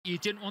you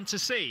didn't want to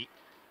see.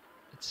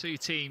 The two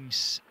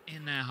teams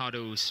in their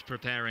huddles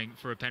preparing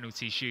for a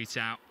penalty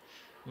shootout.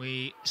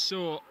 We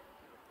saw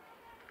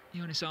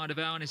Jonas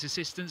Ardevell and his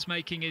assistants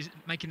making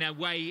their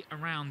way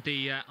around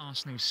the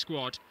Arsenal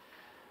squad,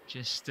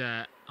 just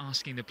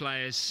asking the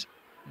players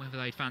whether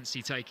they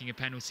fancy taking a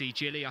penalty.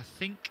 Gilly, I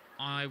think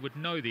I would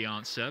know the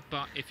answer,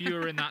 but if you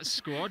were in that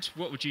squad,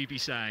 what would you be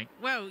saying?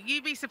 Well,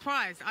 you'd be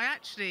surprised. I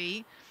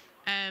actually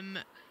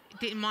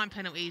didn't mind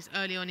penalties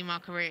early on in my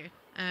career.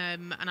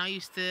 And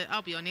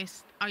I'll be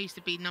honest, I used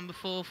to be number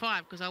 4 or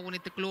 5 because I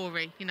wanted the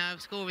glory, you know,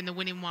 of scoring the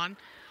winning one.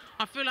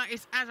 I feel like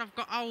it's as I've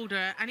got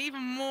older, and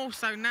even more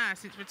so now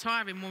since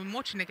retiring, when I'm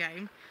watching the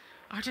game,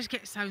 I just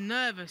get so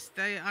nervous.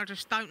 I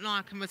just don't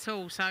like them at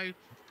all. So,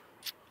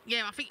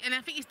 yeah, I think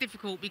it's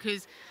difficult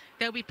because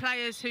there'll be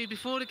players who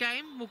before the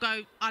game will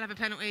go, I'll have a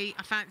penalty,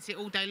 I fancy it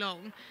all day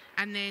long.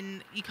 And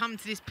then you come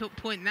to this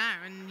point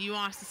there and you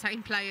ask the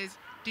same players,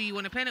 do you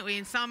want a penalty?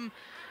 And some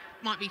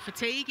might be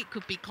fatigue, it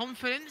could be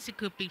confidence, it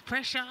could be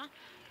pressure.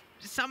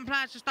 Some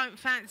players just don't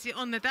fancy it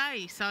on the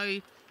day. So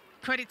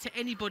credit to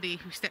anybody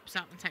who steps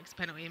up and takes a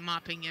penalty, in my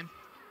opinion.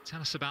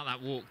 Tell us about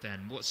that walk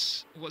then.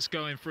 What's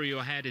going through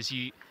your head as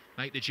you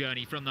make the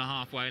journey from the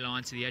halfway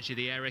line to the edge of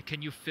the area?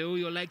 Can you feel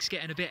your legs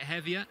getting a bit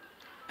heavier?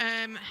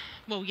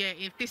 Well, yeah,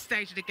 at this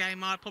stage of the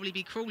game, I'd probably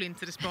be crawling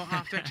to the spot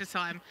after extra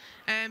time.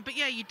 But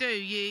yeah, you do.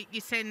 You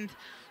send...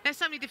 There's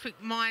so many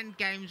different mind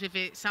games with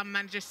it. Some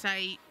managers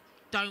say,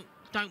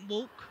 don't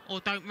walk or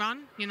don't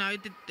run. You know,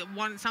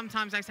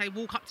 sometimes they say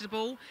walk up to the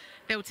ball.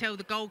 They'll tell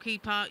the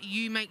goalkeeper,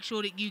 you make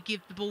sure that you give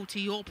the ball to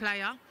your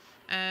player.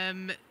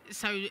 And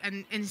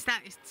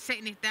instead, it's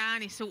setting it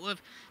down. It's sort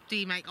of, do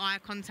you make eye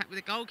contact with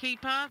the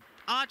goalkeeper?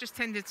 I just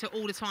tended to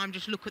all the time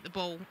just look at the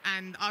ball,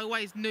 and I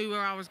always knew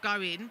where I was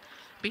going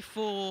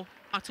before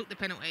I took the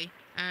penalty.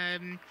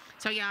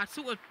 So yeah,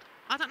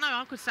 I don't know,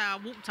 I could say I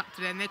walked up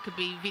to them. There could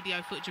be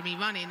video footage of me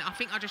running. I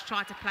think I just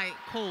tried to play it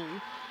cool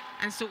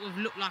and sort of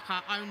look like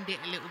I owned it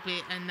a little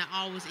bit and that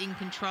I was in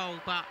control.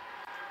 But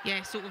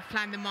yeah, sort of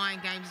playing the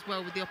mind games as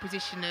well with the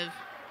opposition of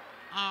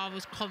I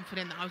was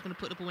confident that I was going to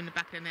put the ball in the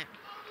back of the net.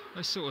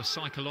 Those sort of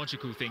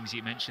psychological things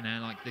you mentioned there,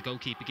 like the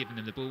goalkeeper giving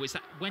them the ball,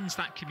 when's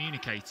that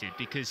communicated?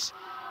 Because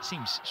it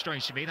seems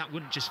strange to me that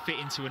wouldn't just fit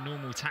into a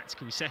normal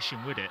tactical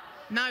session, would it?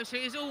 No, so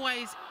it was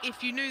always,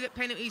 if you knew that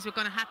penalties were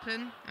going to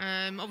happen,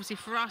 obviously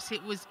for us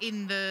it was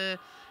in the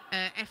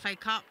FA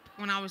Cup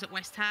when I was at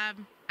West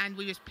Ham and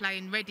we was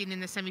playing Reading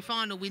in the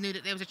semi-final, we knew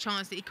that there was a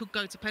chance that it could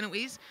go to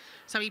penalties.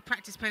 So he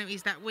practiced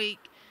penalties that week.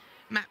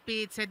 Matt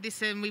Beard said,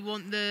 listen, we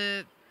want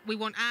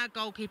our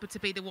goalkeeper to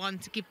be the one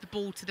to give the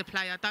ball to the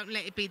player. Don't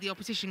let it be the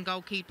opposition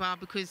goalkeeper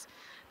because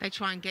they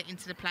try and get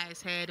into the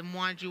player's head and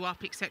wind you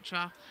up,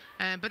 etc.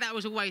 But that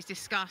was always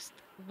discussed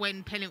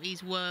when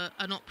penalties were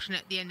an option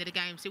at the end of the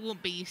game. So it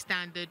wouldn't be your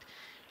standard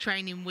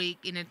training week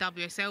in a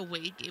WSL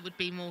week. It would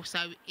be more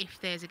so if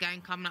there's a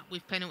game coming up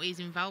with penalties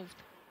involved.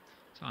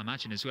 So I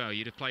imagine as well,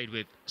 you'd have played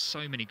with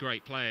so many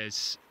great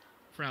players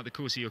throughout the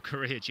course of your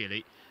career,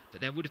 Gilly, but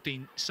there would have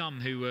been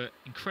some who were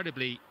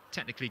incredibly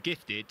technically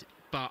gifted,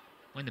 but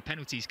when the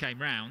penalties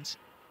came round,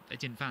 they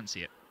didn't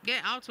fancy it.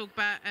 Yeah, I'll talk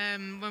about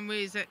when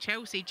we was at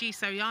Chelsea, Ji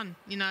So-yeon,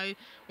 you know,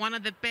 one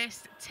of the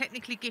best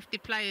technically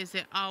gifted players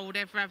that I would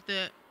ever have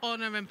the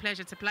honour and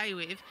pleasure to play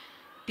with,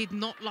 did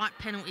not like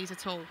penalties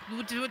at all.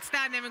 Would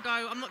stand there and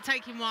go, I'm not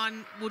taking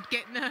one, would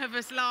get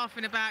nervous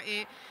laughing about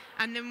it.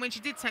 And then when she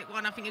did take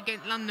one, I think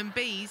against London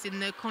Bees in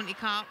the Conti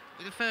Cup,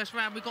 the first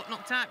round, we got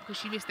knocked out because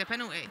she missed their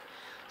penalty.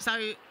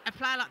 So a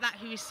player like that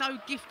who is so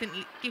gifted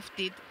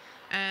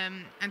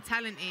and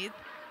talented,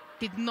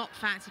 did not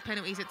fancy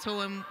penalties at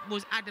all and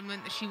was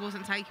adamant that she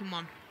wasn't taking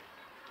one.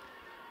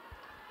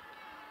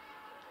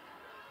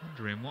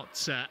 Wondering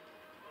what's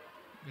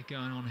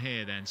going on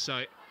here then.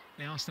 So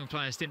the Arsenal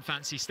players didn't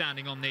fancy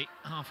standing on the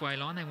halfway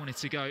line. They wanted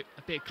to go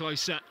a bit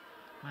closer.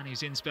 Manu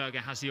Zinsberger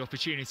has the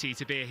opportunity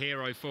to be a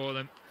hero for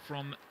them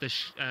from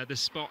the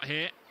spot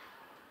here.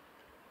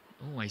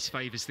 Always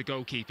favours the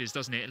goalkeepers,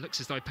 doesn't it? It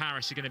looks as though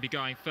Paris are going to be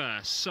going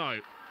first. So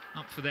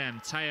up for them,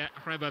 Taya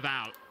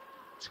Rebaval.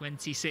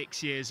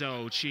 26 years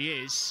old. She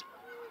is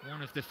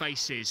one of the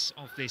faces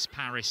of this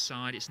Paris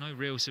side. It's no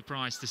real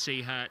surprise to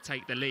see her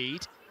take the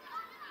lead.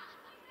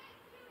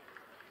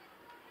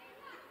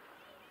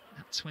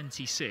 At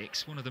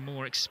 26, one of the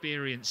more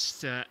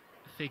experienced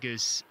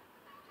figures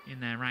in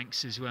their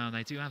ranks as well.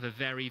 They do have a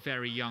very,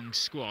 very young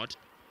squad.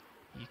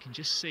 You can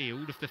just see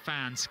all of the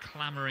fans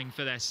clamouring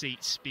for their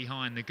seats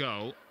behind the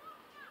goal.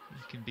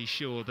 You can be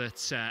sure that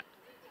there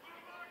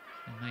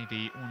may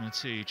be one or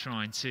two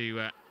trying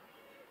to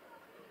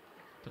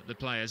put the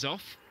players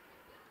off.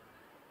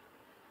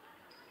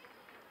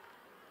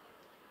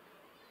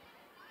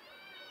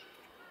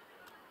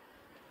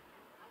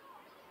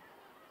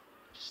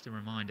 Just a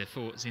reminder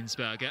for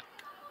Zinsberger,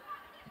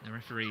 the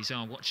referees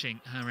are watching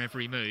her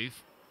every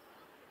move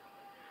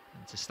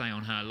and to stay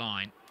on her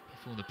line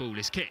before the ball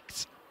is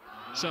kicked.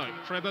 So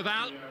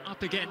Rebaval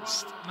up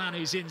against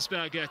Manu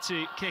Zinsberger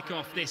to kick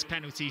off this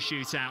penalty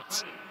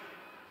shootout.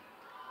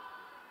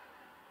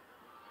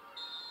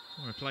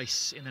 for a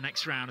place in the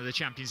next round of the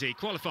Champions League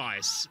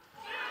qualifiers.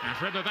 And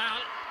Rebebal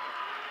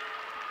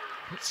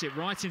puts it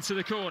right into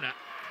the corner.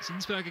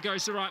 Zinsberger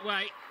goes the right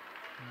way.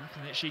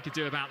 Nothing that she could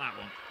do about that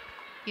one.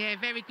 Yeah,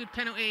 very good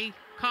penalty.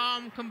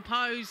 Calm,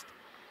 composed.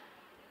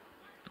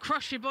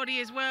 Across your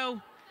body as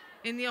well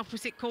in the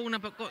opposite corner,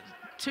 but got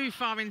too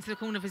far into the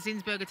corner for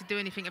Zinsberger to do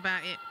anything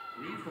about it.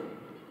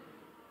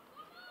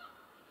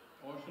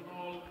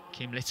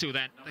 Kim Little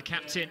then, the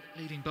captain,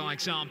 leading by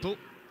example.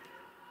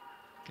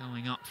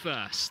 Going up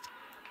first.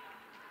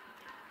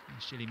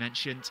 As Gilly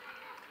mentioned,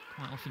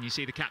 quite often you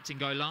see the captain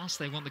go last.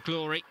 They want the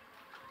glory.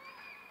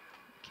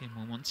 Kim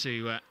will want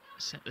to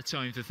set the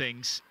tone for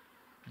things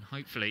and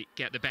hopefully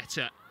get the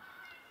better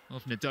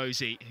of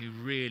Ndozi, who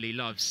really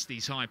loves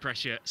these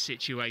high-pressure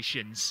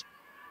situations,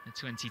 the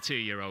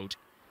 22-year-old.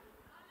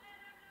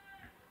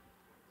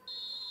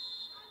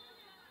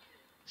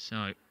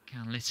 So,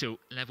 can Little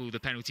level the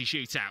penalty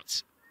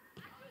shootout?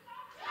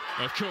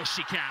 Of course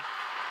she can.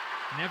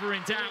 Never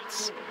in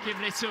doubt, Kim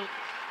Little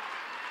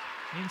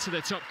into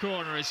the top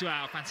corner as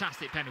well.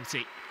 Fantastic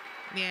penalty.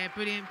 Yeah,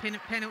 brilliant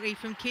penalty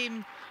from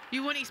Kim.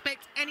 You wouldn't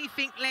expect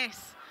anything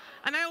less.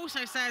 And I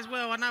also say as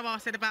well, I know I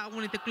said about I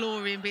wanted the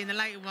glory and being the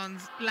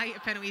later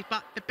penalties,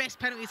 but the best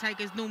penalty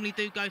takers normally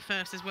do go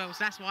first as well.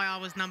 So that's why I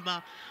was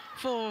number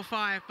 4 or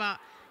 5. But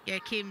yeah,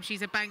 Kim,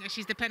 she's a banger.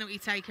 She's the penalty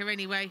taker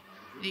anyway.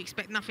 You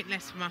expect nothing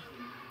less from her.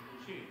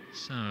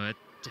 So a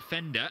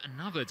defender,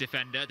 another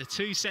defender, the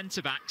 2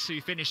 centre-backs who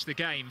finished the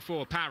game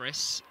for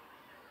Paris,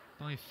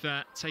 both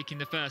taking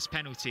the first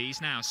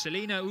penalties. Now,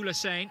 Selina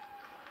Oulassane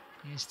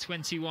is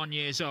 21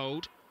 years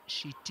old.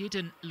 She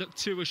didn't look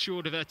too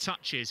assured of her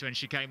touches when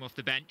she came off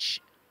the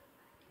bench.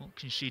 What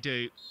can she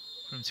do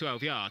from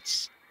 12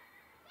 yards?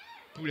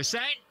 Oulassane!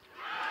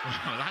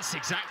 Well, that's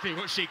exactly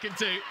what she can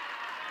do.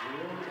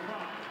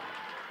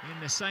 In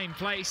the same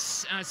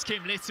place as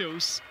Kim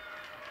Little's.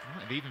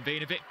 Might have even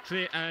been a bit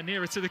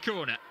nearer to the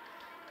corner.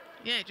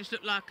 Yeah, it just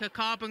looked like a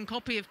carbon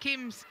copy of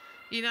Kim's,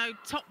 you know,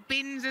 top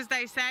bins, as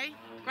they say.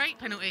 Great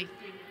penalty.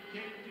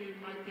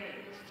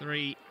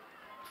 3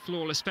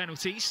 flawless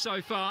penalties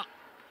so far.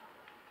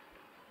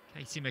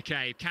 Katie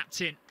McCabe,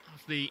 captain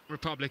of the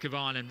Republic of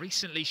Ireland,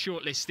 recently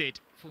shortlisted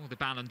for the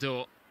Ballon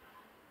d'Or.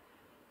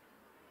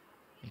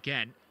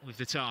 Again, with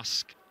the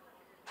task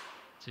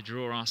to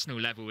draw Arsenal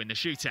level in the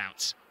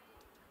shootout.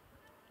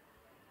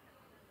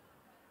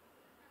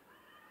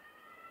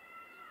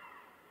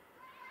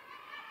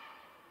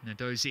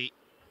 Ndozi,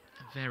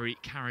 a very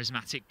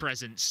charismatic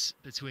presence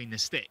between the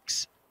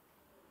sticks,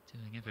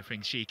 doing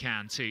everything she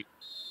can to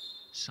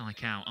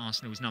psych out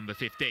Arsenal's number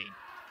 15.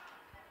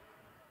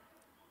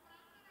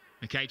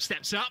 McCabe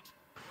steps up,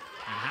 and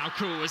how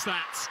cool was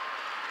that?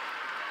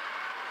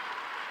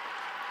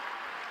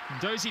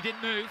 Ndozi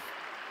didn't move,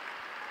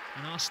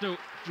 and Arsenal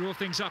draw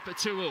things up at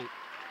 2-2.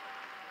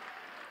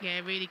 Yeah,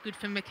 really good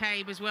from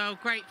McCabe as well.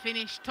 Great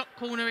finish, top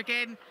corner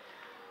again.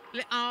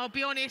 I'll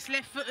be honest,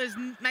 left footers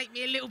make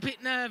me a little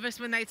bit nervous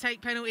when they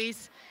take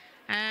penalties.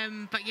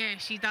 But yeah,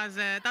 she does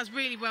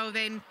really well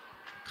then.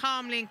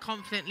 Calmly and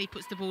confidently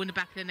puts the ball in the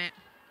back of the net.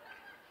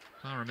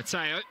 Clara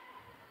Matteo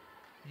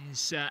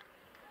is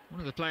one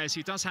of the players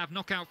who does have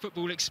knockout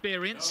football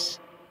experience.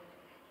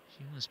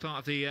 She was part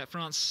of the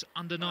France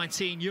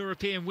under-19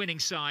 European winning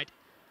side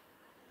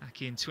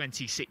back in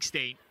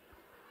 2016.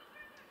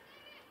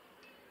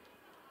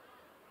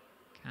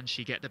 Can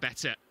she get the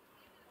better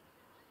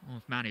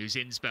of Manu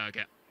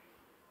Zinsberger?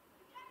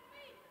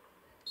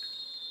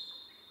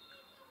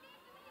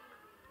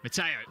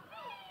 Matteo.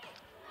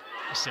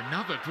 It's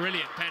another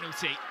brilliant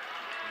penalty.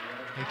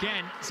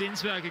 Again,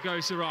 Zinsberger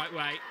goes the right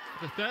way.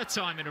 For the 3rd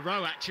time in a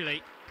row,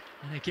 actually.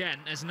 And again,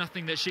 there's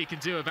nothing that she can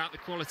do about the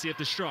quality of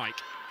the strike.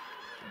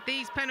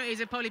 These penalties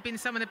have probably been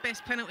some of the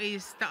best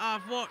penalties that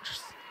I've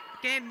watched.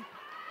 Again,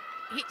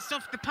 hits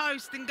off the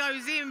post and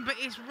goes in, but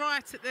it's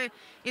right at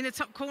in the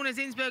top corner.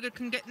 Zinsberger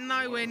can get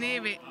nowhere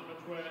near it.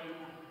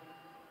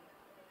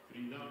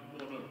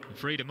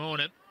 Frida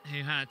Mornham,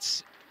 who had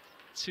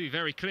 2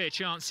 very clear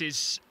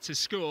chances to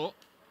score.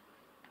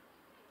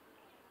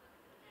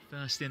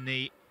 First in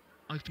the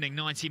opening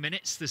 90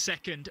 minutes, the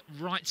second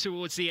right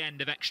towards the end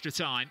of extra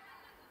time.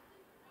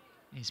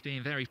 Is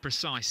being very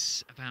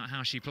precise about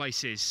how she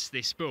places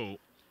this ball.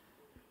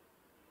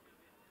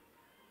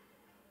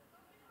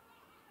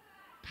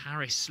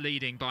 Paris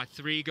leading by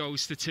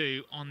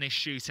 3-2 on this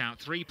shootout.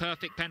 3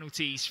 perfect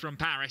penalties from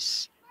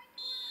Paris.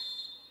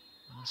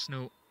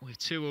 Arsenal with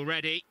 2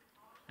 already.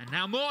 And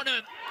now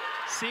Mornham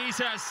sees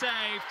her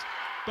saved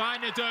by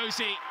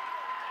Ndozi.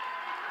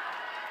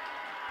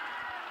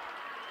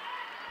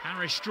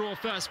 Paris draw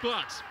first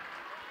blood.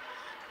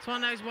 It's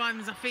one of those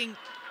ones, I think,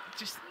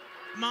 just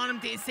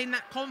Marnham didn't seem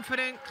that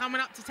confident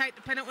coming up to take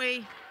the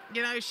penalty.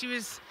 You know, she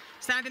was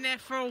standing there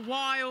for a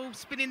while,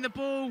 spinning the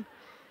ball.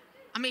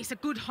 I mean, it's a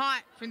good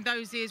height from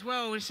Ndozi as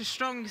well. It's a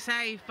strong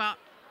save, but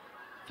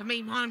for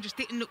me, Marnham just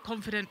didn't look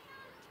confident.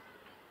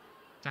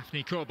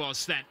 Daphne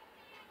Corbos then.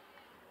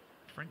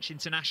 French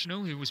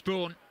international who was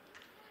born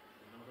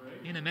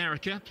in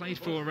America, played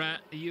for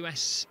the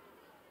US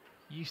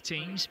youth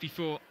teams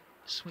before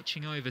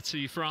switching over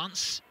to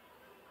France.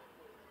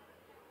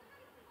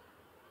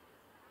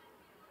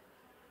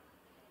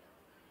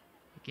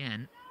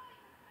 Again,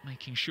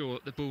 making sure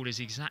the ball is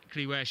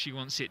exactly where she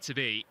wants it to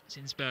be.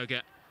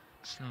 Zinsberger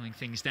slowing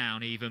things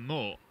down even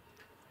more.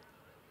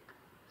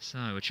 So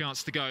a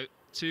chance to go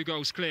 2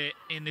 goals clear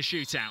in the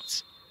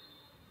shootout.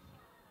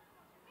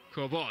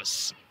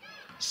 Corbos,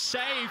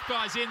 saved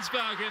by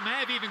Zinsberger. It may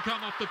have even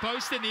come off the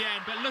post in the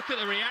end, but look at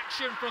the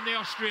reaction from the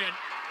Austrian.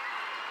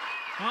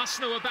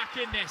 Arsenal are back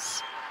in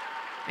this.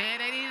 Yeah,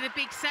 they needed a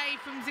big save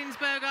from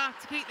Zinsberger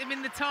to keep them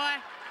in the tie.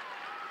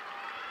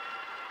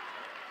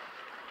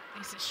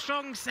 It's a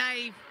strong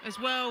save as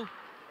well.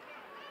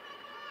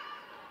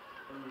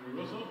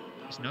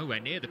 It's nowhere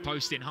near the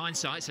post in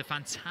hindsight. It's a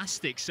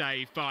fantastic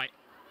save by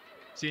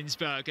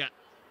Zinsberger.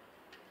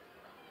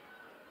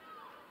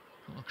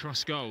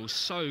 Across goals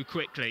so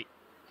quickly.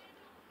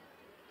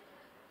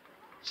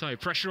 So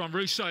pressure on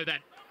Russo then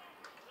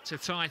to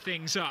tie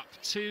things up.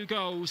 2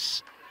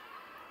 goals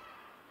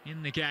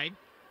in the game.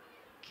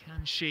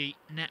 Can she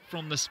net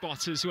from the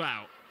spot as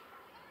well?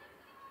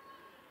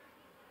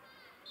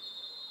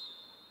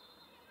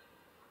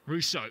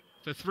 Russo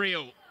for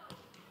 3-all.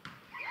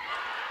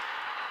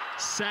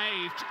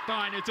 Saved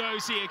by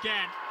Ndozi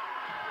again.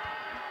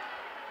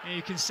 And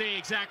you can see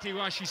exactly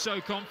why she's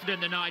so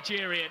confident, the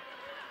Nigerian.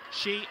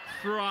 She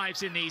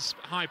thrives in these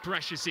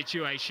high-pressure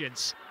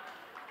situations.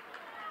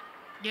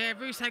 Yeah,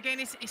 Russo again,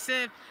 it's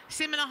a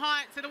similar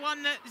height to the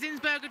one that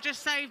Zinsberger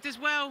just saved as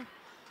well.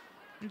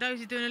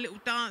 Ndozi doing a little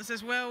dance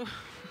as well.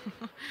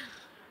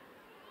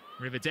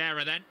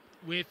 Rivadera then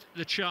with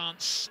the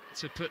chance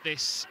to put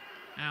this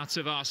out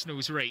of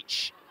Arsenal's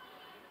reach.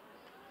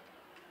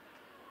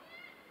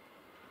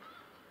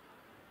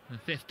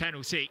 The 5th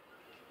penalty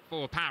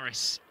for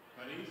Paris.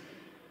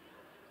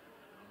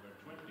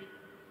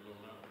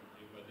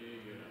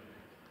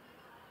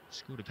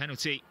 Scored a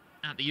penalty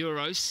at the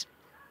Euros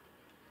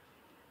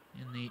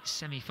in the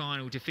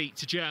semi-final defeat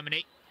to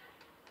Germany.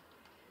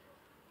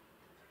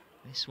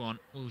 This one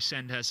will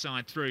send her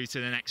side through to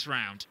the next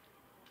round.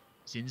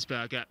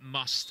 Zinsberger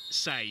must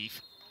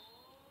save.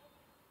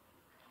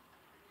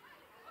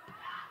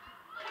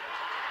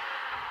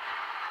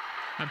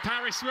 And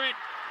Paris win.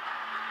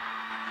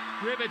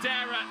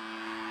 Rivadera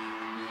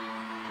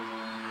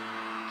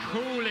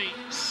coolly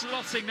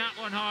slotting that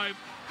one home,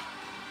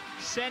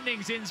 sending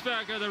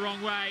Zinsberger the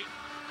wrong way,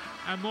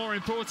 and more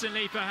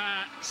importantly for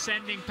her,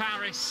 sending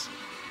Paris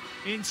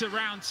into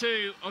round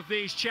 2 of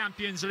these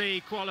Champions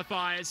League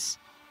qualifiers.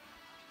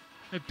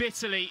 A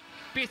bitterly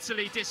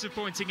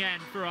disappointing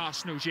end for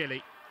Arsenal,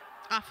 Gilly.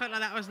 I felt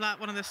like that was like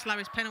one of the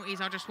slowest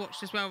penalties I just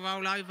watched as well,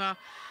 roll over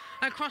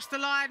across the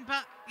line.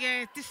 But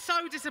yeah, just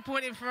so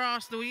disappointing for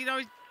Arsenal. You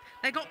know,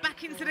 they got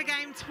back into the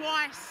game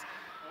twice.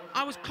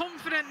 I was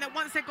confident that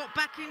once they got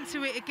back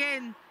into it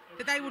again,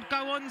 that they would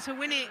go on to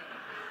win it.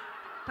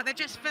 But they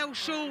just fell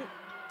short.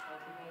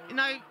 You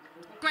know,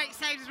 great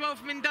saves as well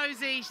from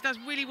Ndozi. She does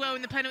really well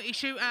in the penalty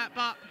shootout,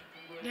 but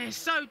yeah,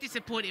 so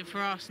disappointing for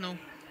Arsenal.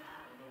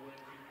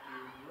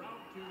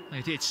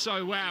 They did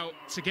so well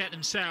to get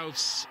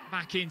themselves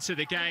back into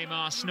the game,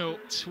 Arsenal.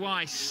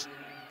 Twice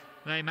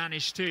they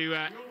managed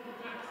to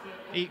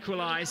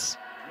equalise.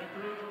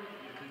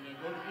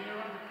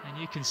 And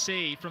you can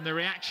see from the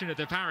reaction of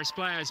the Paris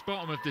players,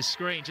 bottom of the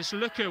screen, just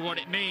look at what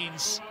it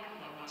means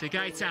to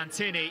Gaëtan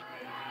Tini.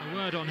 A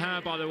word on her,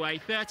 by the way,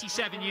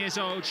 37 years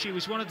old. She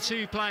was one of the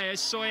 2 players,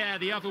 Soyer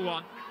the other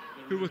one,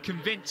 who were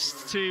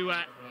convinced to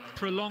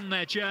prolong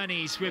their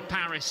journeys with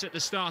Paris at the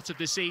start of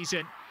the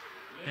season.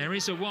 There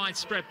is a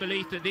widespread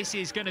belief that this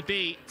is going to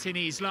be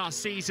Tini's last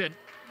season,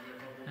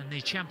 and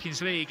the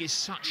Champions League is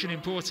such an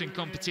important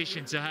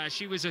competition to her.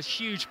 She was a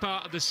huge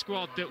part of the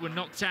squad that were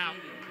knocked out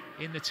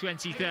in the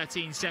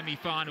 2013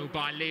 semi-final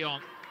by Lyon,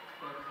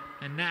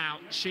 and now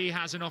she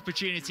has an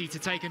opportunity to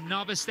take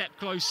another step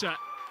closer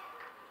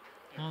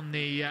on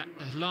the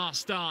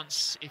last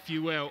dance, if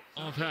you will,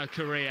 of her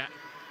career.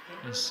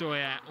 And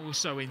Soyer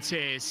also in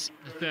tears,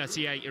 the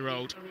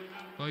 38-year-old.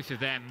 Both of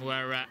them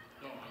were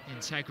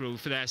integral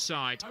for their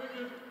side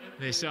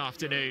this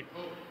afternoon.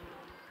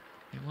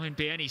 It won't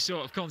be any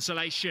sort of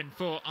consolation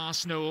for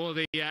Arsenal or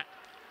the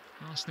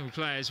Arsenal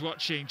players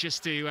watching,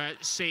 just to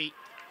see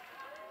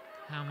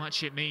how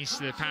much it means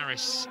to the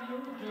Paris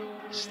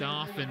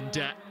staff and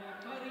their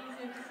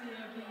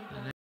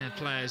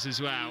players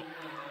as well.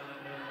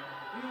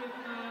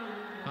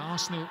 But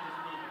Arsenal,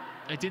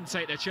 they didn't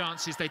take their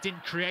chances. They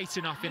didn't create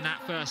enough in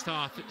that first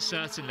half,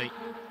 certainly.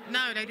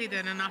 No, they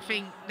didn't, and I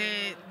think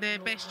their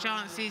best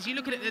chances, you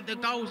look at the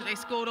goals that they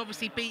scored,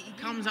 obviously Beattie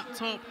comes up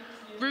top.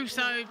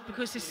 Russo,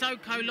 because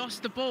Sissoko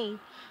lost the ball,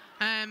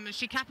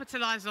 she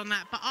capitalised on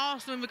that. But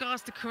Arsenal, in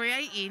regards to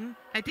creating,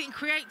 they didn't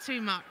create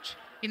too much,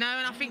 you know,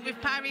 and I think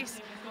with Paris,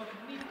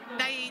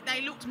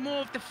 they looked more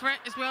of the threat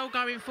as well,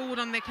 going forward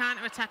on their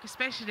counter-attack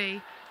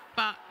especially.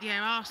 But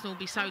yeah, Arsenal will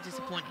be so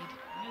disappointed.